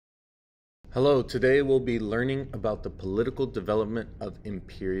Hello, today we'll be learning about the political development of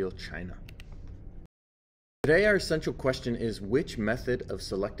Imperial China. Today our essential question is, which method of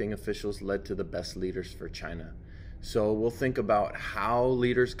selecting officials led to the best leaders for China? So we'll think about how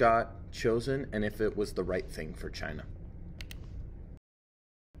leaders got chosen and if it was the right thing for China.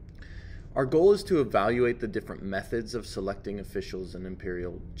 Our goal is to evaluate the different methods of selecting officials in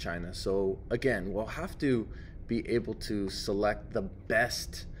Imperial China. So again, we'll have to be able to select the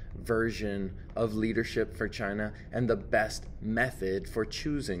best version of leadership for China and the best method for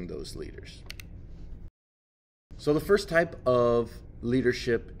choosing those leaders. So the first type of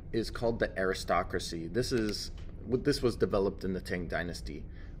leadership is called the aristocracy. This was developed in the Tang Dynasty,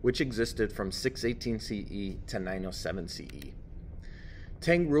 which existed from 618 CE to 907 CE.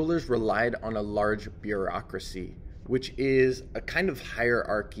 Tang rulers relied on a large bureaucracy, which is a kind of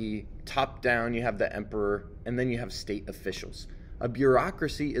hierarchy. Top down, you have the emperor, and then you have state officials. A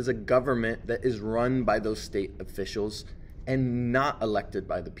bureaucracy is a government that is run by those state officials and not elected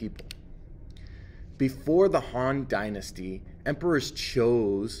by the people. Before the Han Dynasty, emperors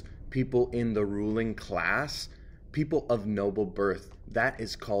chose people in the ruling class, people of noble birth. That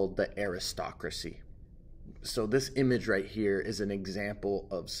is called the aristocracy. So this image right here is an example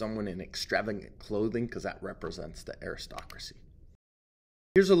of someone in extravagant clothing because that represents the aristocracy.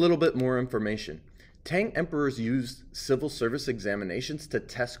 Here's a little bit more information. Tang emperors used civil service examinations to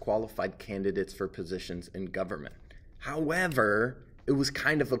test qualified candidates for positions in government. However, it was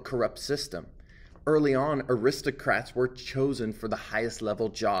kind of a corrupt system. Early on, aristocrats were chosen for the highest level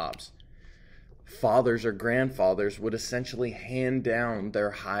jobs. Fathers or grandfathers would essentially hand down their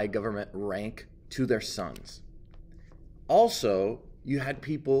high government rank to their sons. Also, you had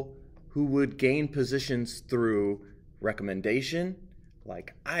people who would gain positions through recommendation,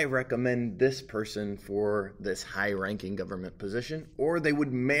 like I recommend this person for this high-ranking government position, or they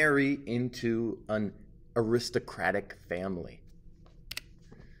would marry into an aristocratic family.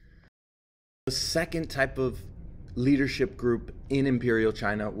 The second type of leadership group in Imperial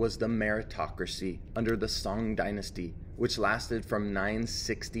China was the meritocracy under the Song Dynasty, which lasted from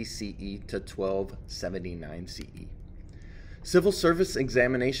 960 CE to 1279 CE. Civil service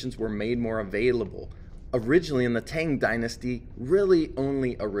examinations were made more available. Originally in the Tang Dynasty, really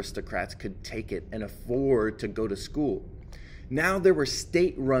only aristocrats could take it and afford to go to school. Now there were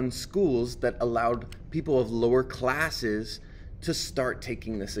state-run schools that allowed people of lower classes to start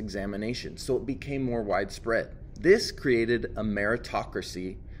taking this examination, so it became more widespread. This created a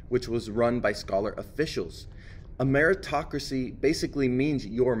meritocracy, which was run by scholar officials. A meritocracy basically means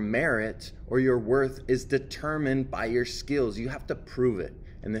your merit or your worth is determined by your skills. You have to prove it,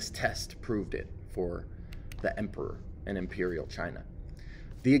 and this test proved it for the emperor in Imperial China.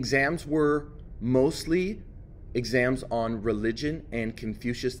 The exams were mostly exams on religion and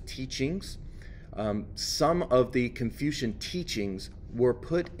Confucius teachings. Some of the Confucian teachings were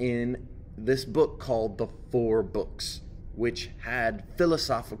put in this book called the Four Books, which had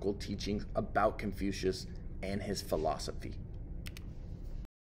philosophical teachings about Confucius and his philosophy.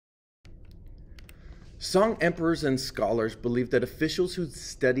 Song emperors and scholars believed that officials who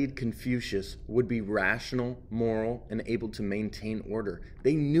studied Confucius would be rational, moral, and able to maintain order.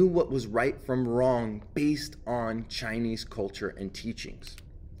 They knew what was right from wrong based on Chinese culture and teachings.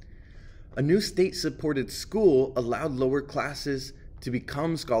 A new state-supported school allowed lower classes to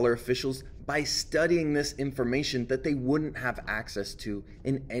become scholar officials by studying this information that they wouldn't have access to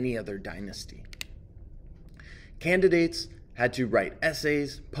in any other dynasty. Candidates had to write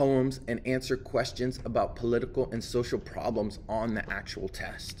essays, poems, and answer questions about political and social problems on the actual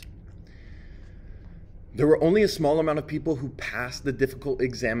test. There were only a small amount of people who passed the difficult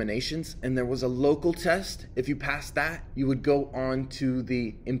examinations, and there was a local test. If you passed that, you would go on to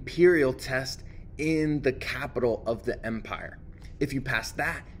the imperial test in the capital of the empire. If you passed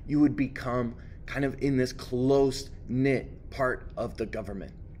that, you would become kind of in this close-knit part of the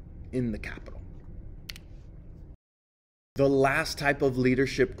government in the capital. The last type of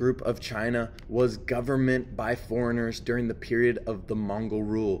leadership group of China was government by foreigners during the period of the Mongol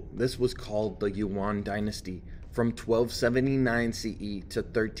rule. This was called the Yuan Dynasty from 1279 CE to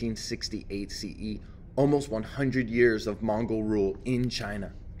 1368 CE, almost 100 years of Mongol rule in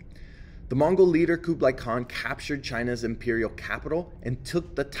China. The Mongol leader Kublai Khan captured China's imperial capital and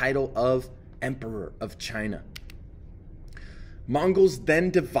took the title of Emperor of China. Mongols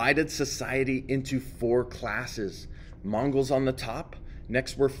then divided society into four classes. Mongols on the top.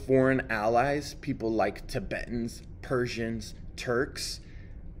 Next were foreign allies, people like Tibetans, Persians, Turks,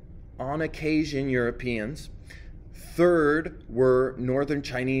 on occasion Europeans. Third were northern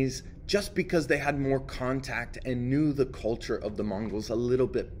Chinese just because they had more contact and knew the culture of the Mongols a little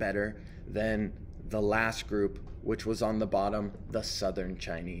bit better than the last group, which was on the bottom, the Southern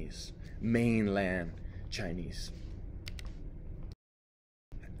Chinese, mainland Chinese.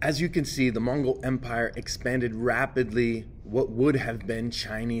 As you can see, the Mongol Empire expanded rapidly what would have been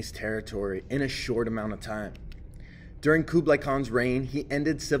Chinese territory in a short amount of time. During Kublai Khan's reign, he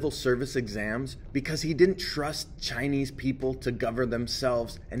ended civil service exams because he didn't trust Chinese people to govern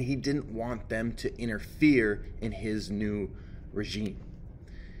themselves, and he didn't want them to interfere in his new regime.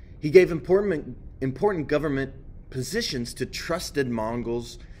 He gave important government positions to trusted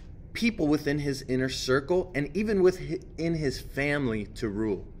Mongols, people within his inner circle, and even within his family to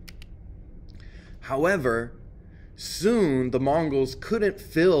rule. However, soon the Mongols couldn't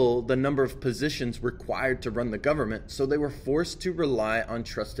fill the number of positions required to run the government, so they were forced to rely on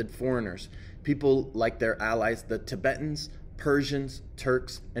trusted foreigners, people like their allies, the Tibetans, Persians,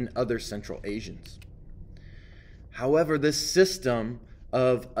 Turks, and other Central Asians. However, this system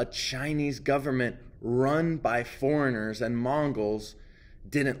of a Chinese government run by foreigners and Mongols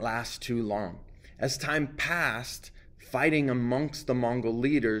didn't last too long. As time passed, fighting amongst the Mongol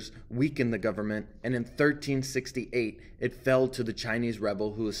leaders weakened the government, and in 1368, it fell to the Chinese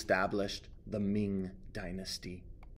rebel who established the Ming dynasty.